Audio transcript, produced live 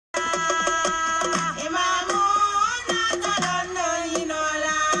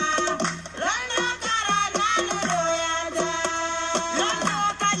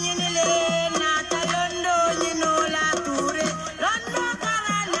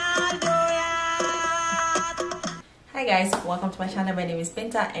guys, welcome to my channel. My name is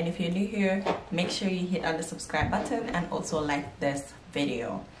Binta, and if you're new here, make sure you hit on the subscribe button and also like this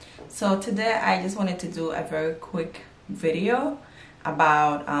video. So today I just wanted to do a very quick video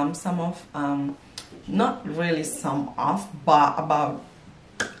about not really some of, but about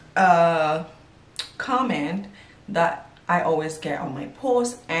a comment that I always get on my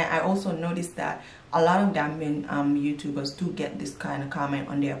posts. And I also noticed that a lot of Gambian YouTubers do get this kind of comment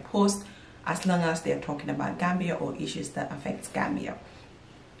on their posts, as long as they're talking about Gambia or issues that affect Gambia.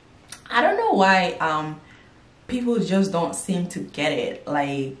 I don't know why people just don't seem to get it.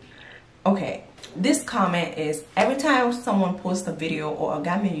 Like, okay, this comment is every time someone posts a video or a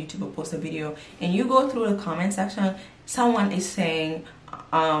Gambian YouTuber posts a video and you go through the comment section, someone is saying,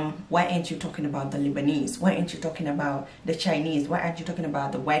 why aren't you talking about the Lebanese? Why aren't you talking about the Chinese? Why aren't you talking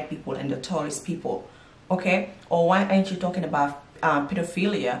about the white people and the tourist people? Okay, or why aren't you talking about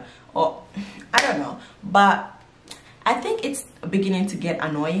pedophilia? Or I don't know, but I think it's beginning to get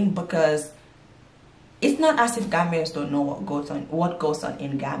annoying because it's not as if Gambians don't know what goes on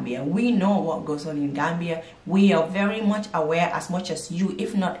in Gambia. We know what goes on in Gambia. We are very much aware, as much as you,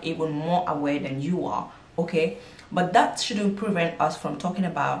 if not even more aware than you are. Okay, but that shouldn't prevent us from talking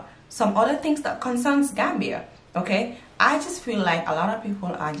about some other things that concerns Gambia. Okay, I just feel like a lot of people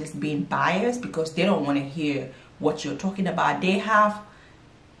are just being biased because they don't want to hear what you're talking about. They have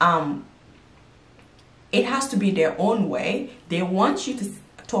it has to be their own way. They want you to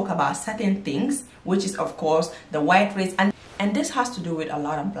talk about certain things, which is of course the white race, and this has to do with a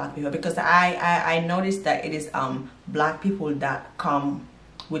lot of black people, because I noticed that it is black people that come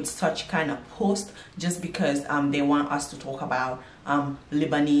with such kind of post just because they want us to talk about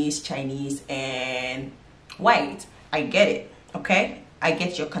Lebanese, Chinese, and white. I get it, okay? I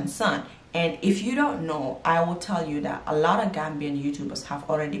get your concern. And if you don't know, I will tell you that a lot of Gambian YouTubers have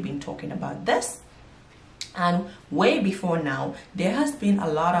already been talking about this. And way before now, there has been a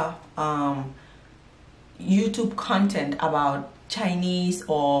lot of YouTube content about Chinese,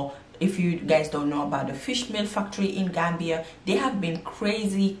 or if you guys don't know about the fish meal factory in Gambia, there have been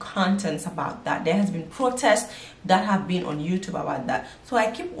crazy contents about that. There has been protests that have been on YouTube about that. So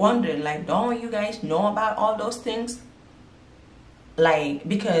I keep wondering, like, don't you guys know about all those things? Like,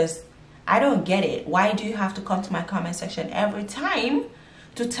 because I don't get it. Why do you have to come to my comment section every time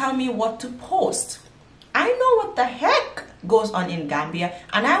to tell me what to post? I know what the heck goes on in Gambia,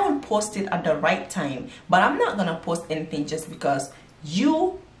 and I will post it at the right time. But I'm not gonna post anything just because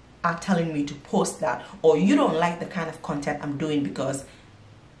you are telling me to post that, or you don't like the kind of content I'm doing because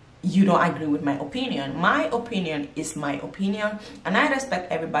you don't agree with my opinion. My opinion is my opinion, and I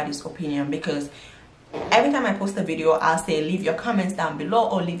respect everybody's opinion, because every time I post a video, I'll say leave your comments down below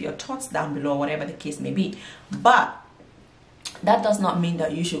or leave your thoughts down below, whatever the case may be. But that does not mean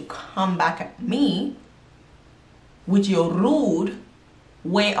that you should come back at me with your rude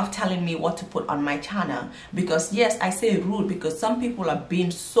way of telling me what to put on my channel. Because yes, I say rude because some people are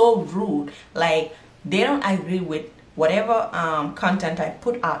being so rude, like they don't agree with whatever content I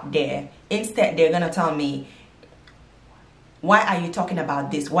put out there. Instead, they're gonna tell me, why are you talking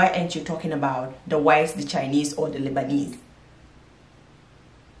about this? Why aren't you talking about the whites, the Chinese, or the Lebanese?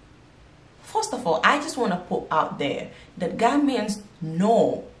 First of all, I just want to put out there that Gambians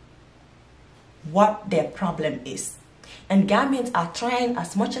know what their problem is. And Gambians are trying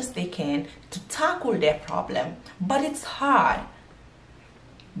as much as they can to tackle their problem. But it's hard.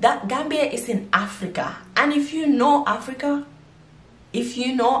 That Gambia is in Africa. And if you know Africa,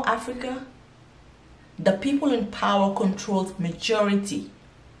 the people in power controls majority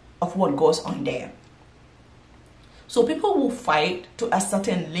of what goes on there. So people will fight to a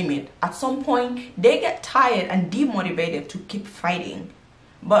certain limit. At some point, they get tired and demotivated to keep fighting.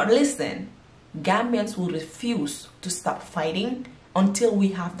 But listen, Gambians will refuse to stop fighting until we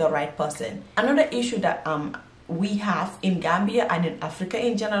have the right person. Another issue that we have in Gambia and in Africa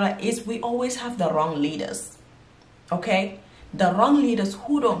in general is we always have the wrong leaders. Okay? The wrong leaders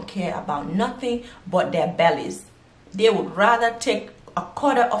who don't care about nothing but their bellies. They would rather take a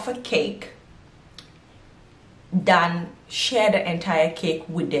quarter of a cake than share the entire cake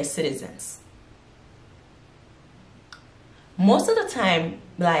with their citizens. Most of the time,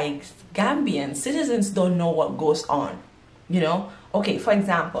 like, Gambian citizens don't know what goes on, you know. Okay, for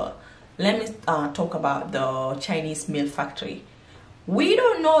example, let me talk about the Chinese meal factory. We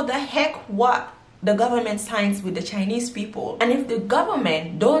don't know the heck what the government signs with the Chinese people, and if the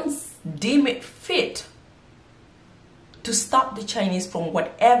government don't deem it fit to stop the Chinese from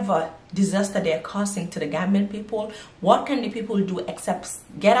whatever disaster they're causing to the Gambian people, what can the people do except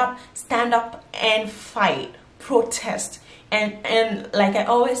get up, stand up, and fight, protest? And like I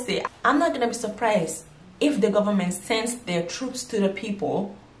always say, I'm not gonna be surprised if the government sends their troops to the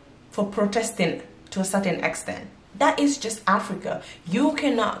people for protesting to a certain extent. That is just Africa. You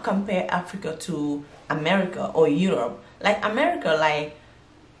cannot compare Africa to America or Europe. Like America, like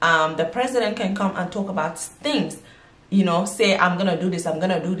the president can come and talk about things, you know, say I'm gonna do this, I'm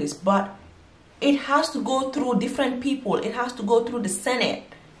gonna do this, but it has to go through different people. It has to go through the Senate.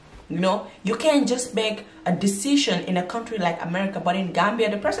 You know, you can't just make a decision in a country like America, but in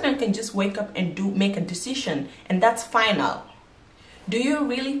Gambia, the president can just wake up and make a decision, and that's final. Do you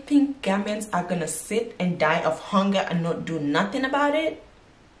really think Gambians are gonna sit and die of hunger and not do nothing about it?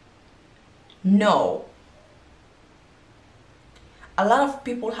 No. A lot of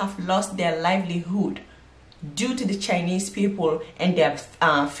people have lost their livelihood due to the Chinese people and their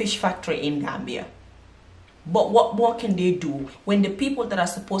fish factory in Gambia. But what more can they do when the people that are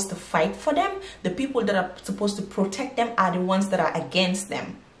supposed to fight for them, the people that are supposed to protect them, are the ones that are against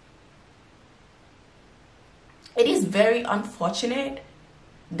them? It is very unfortunate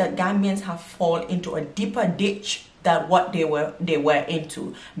that Gambians have fallen into a deeper ditch than what they were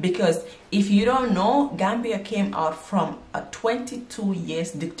into. Because if you don't know, Gambia came out from a 22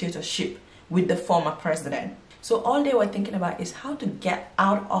 years dictatorship with the former president. So all they were thinking about is how to get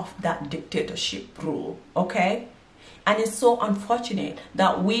out of that dictatorship rule, okay? And it's so unfortunate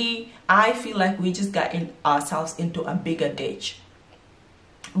that I feel like we just got ourselves into a bigger ditch.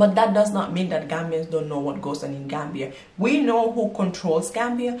 But that does not mean that Gambians don't know what goes on in Gambia. We know who controls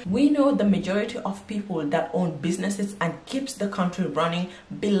Gambia. We know the majority of people that own businesses and keeps the country running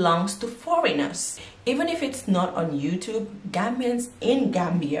belongs to foreigners. Even if it's not on YouTube, Gambians in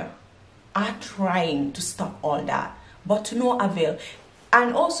Gambia are trying to stop all that, but to no avail.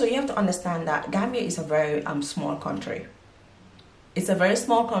 And also you have to understand that Gambia is a very small country. It's a very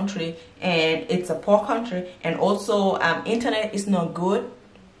small country, and it's a poor country, and also internet is not good.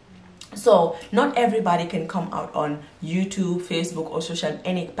 So not everybody can come out on YouTube, Facebook, or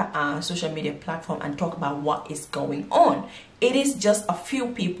any social media platform and talk about what is going on. It is just a few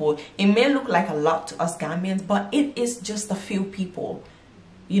people. It may look like a lot to us Gambians, but it is just a few people,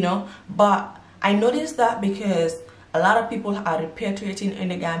 you know. But I noticed that because a lot of people are repatriating in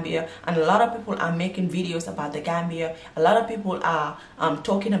the Gambia, and a lot of people are making videos about the Gambia. A lot of people are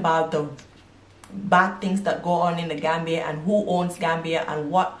talking about the bad things that go on in the Gambia and who owns Gambia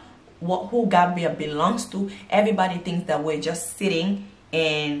and who Gambia belongs to. Everybody thinks that we're just sitting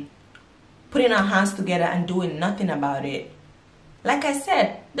and putting our hands together and doing nothing about it. Like I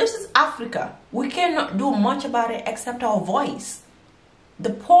said, this is Africa. We cannot do much about it except our voice.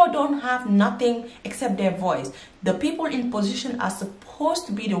 The poor don't have nothing except their voice. The people in position are supposed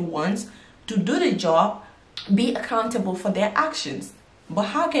to be the ones to do the job, be accountable for their actions. But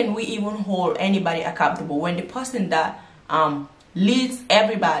how can we even hold anybody accountable when the person that leads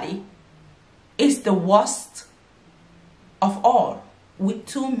everybody is the worst of all? With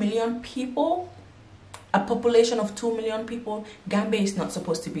 2 million people, a population of 2 million people, Gambia is not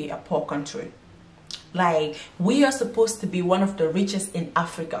supposed to be a poor country. Like, we are supposed to be one of the richest in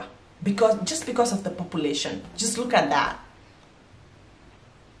Africa just because of the population. Just look at that.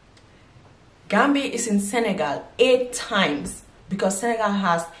 Gambia is in Senegal 8 times because Senegal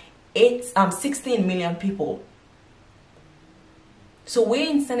has 16 million people. So we're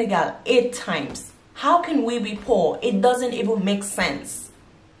in Senegal 8 times. How can we be poor? It doesn't even make sense.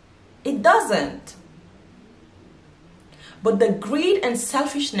 It doesn't. But the greed and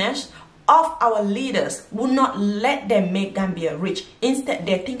selfishness of our leaders will not let them make Gambia rich. Instead,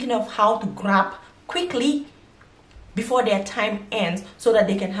 they're thinking of how to grab quickly before their time ends so that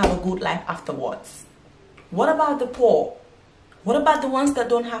they can have a good life afterwards. What about the poor? What about the ones that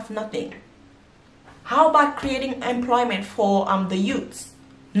don't have nothing? How about creating employment for the youths?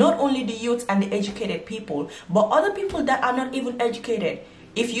 Not only the youths and the educated people, but other people that are not even educated.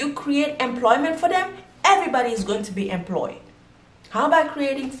 If you create employment for them, everybody is going to be employed. How about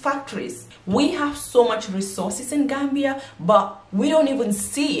creating factories? We have so much resources in Gambia, but we don't even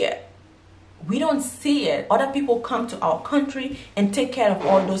see it. We don't see it. Other people come to our country and take care of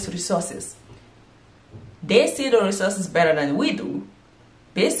all those resources. They see the resources better than we do,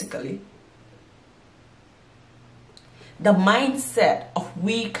 basically. The mindset of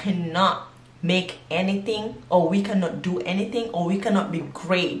we cannot make anything, or we cannot do anything, or we cannot be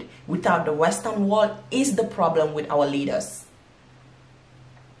great without the Western world is the problem with our leaders.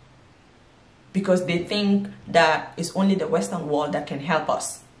 Because they think that it's only the Western world that can help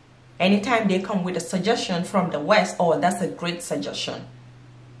us. Anytime they come with a suggestion from the West, oh, that's a great suggestion.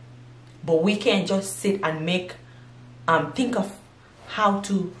 But we can't just sit and think of how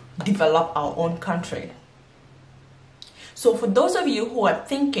to develop our own country. So for those of you who are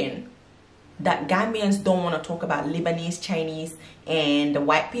thinking that Gambians don't want to talk about Lebanese, Chinese, and the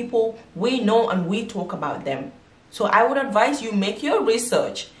white people. We know and we talk about them. So I would advise you make your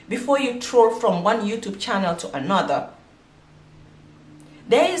research before you troll from one YouTube channel to another.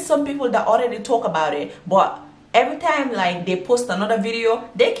 There is some people that already talk about it, but every time like they post another video,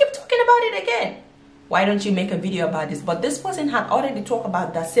 they keep talking about it again. Why don't you make a video about this? But this person had already talked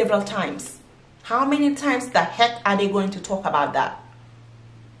about that several times. How many times the heck are they going to talk about that?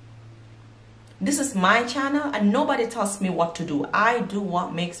 This is my channel and nobody tells me what to do. I do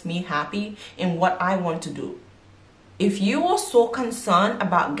what makes me happy and what I want to do. If you are so concerned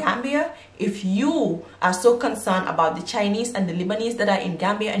about Gambia, if you are so concerned about the Chinese and the Lebanese that are in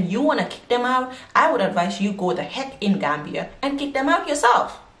Gambia and you want to kick them out, I would advise you go the heck in Gambia and kick them out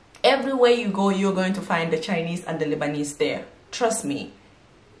yourself. Everywhere you go, you're going to find the Chinese and the Lebanese there. Trust me,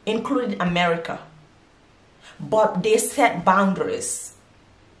 including America. But they set boundaries.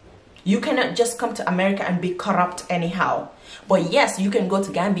 You cannot just come to America and be corrupt anyhow. But yes, you can go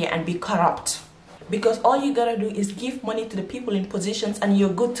to Gambia and be corrupt. Because all you gotta do is give money to the people in positions and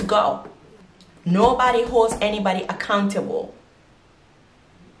you're good to go. Nobody holds anybody accountable.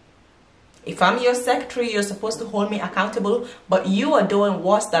 If I'm your secretary, you're supposed to hold me accountable, but you are doing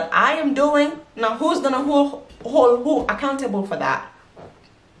worse than I am doing. Now who's gonna hold who accountable for that?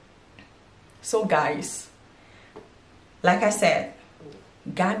 So guys, like I said,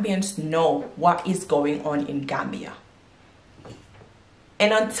 Gambians know what is going on in Gambia.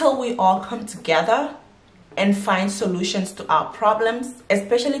 And until we all come together and find solutions to our problems,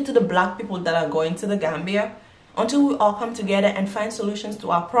 especially to the black people that are going to the Gambia, until we all come together and find solutions to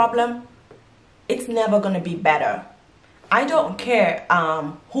our problem, it's never going to be better. I don't care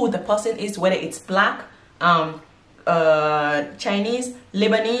who the person is, whether it's black, Chinese,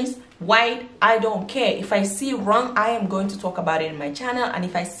 Lebanese, white, I don't care. If I see wrong, I am going to talk about it in my channel, and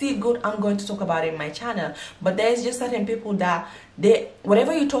if I see good, I'm going to talk about it in my channel. But there's just certain people that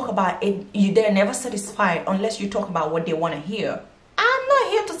whatever you talk about, they're never satisfied unless you talk about what they want to hear. I'm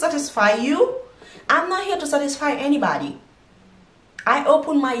not here to satisfy you. I'm not here to satisfy anybody. I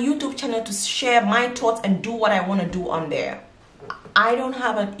open my YouTube channel to share my thoughts and do what I want to do on there. I don't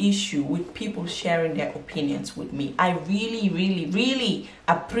have an issue with people sharing their opinions with me. I really, really, really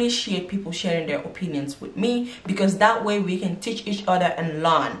appreciate people sharing their opinions with me, because that way we can teach each other and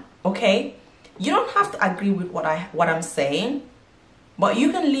learn, okay? You don't have to agree with what I'm saying, but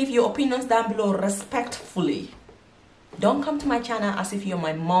you can leave your opinions down below respectfully. Don't come to my channel as if you're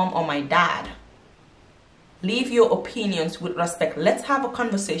my mom or my dad. Leave your opinions with respect. Let's have a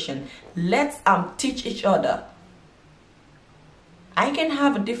conversation. Let's teach each other. I can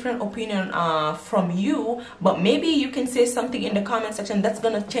have a different opinion from you, but maybe you can say something in the comment section that's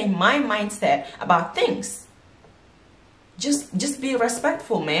gonna change my mindset about things. Just be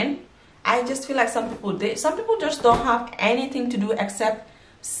respectful, man. I just feel like some people just don't have anything to do except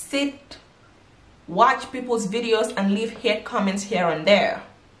sit, watch people's videos and leave hate comments here and there.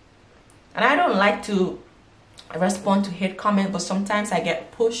 And I don't like to respond to hate comments, but sometimes I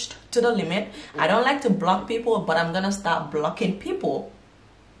get pushed to the limit. I don't like to block people, but I'm gonna start blocking people,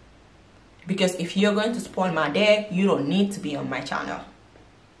 because if you're going to spoil my day, you don't need to be on my channel,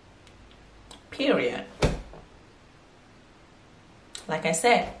 period. Like I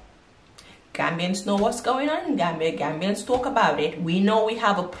said, Gambians know what's going on in Gambia. Gambians talk about it. We know we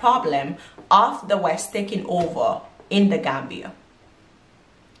have a problem of the West taking over in the Gambia,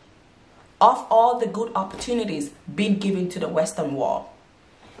 of all the good opportunities being given to the Western world.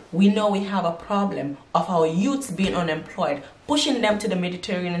 We know we have a problem of our youths being unemployed, pushing them to the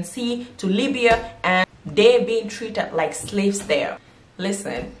Mediterranean Sea, to Libya, and they being treated like slaves there.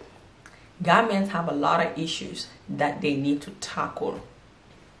 Listen, Gambians have a lot of issues that they need to tackle.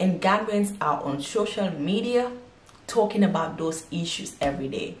 And Gambians are on social media talking about those issues every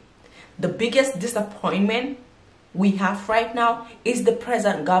day. The biggest disappointment we have right now is the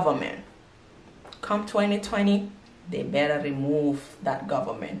present government. Come 2020, they better remove that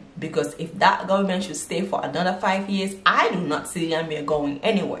government, because if that government should stay for another 5 years, I do not see Gambia going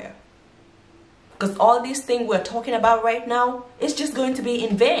anywhere. Because all these things we're talking about right now is just going to be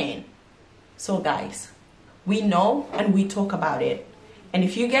in vain. So guys, we know and we talk about it. And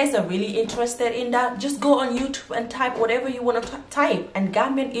if you guys are really interested in that, just go on YouTube and type whatever you want to type, and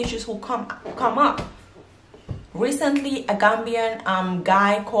Gambian issues will come up. Recently, a Gambian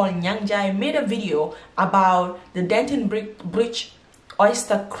guy called Nyangjai made a video about the Denton Bridge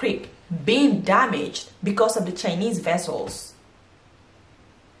Oyster Creek being damaged because of the Chinese vessels.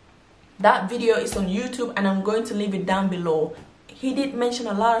 That video is on YouTube and I'm going to leave it down below. He did mention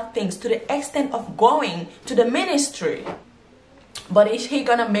a lot of things to the extent of going to the ministry But is he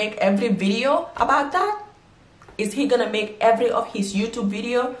gonna make every video about that? Is he gonna make every of his YouTube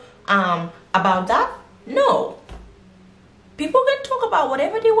video about that? No. People can talk about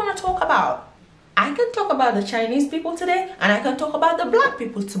whatever they want to talk about. I can talk about the Chinese people today, and I can talk about the black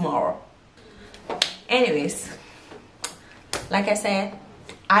people tomorrow. Anyways, like I said,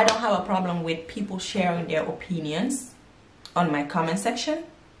 I don't have a problem with people sharing their opinions on my comment section,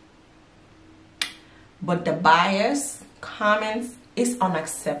 but the bias comments is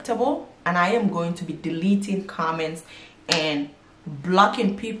unacceptable, and I am going to be deleting comments and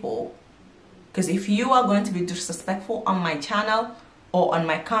blocking people, because if you are going to be disrespectful on my channel or on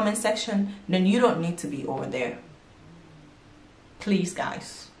my comment section, then you don't need to be over there. Please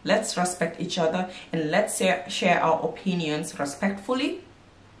guys, let's respect each other, and let's share our opinions respectfully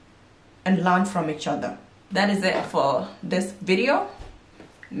and learn from each other. That is it for this video.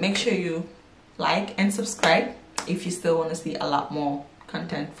 Make sure you like and subscribe if you still want to see a lot more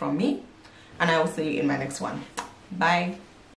content from me, and I will see you in my next one. Bye.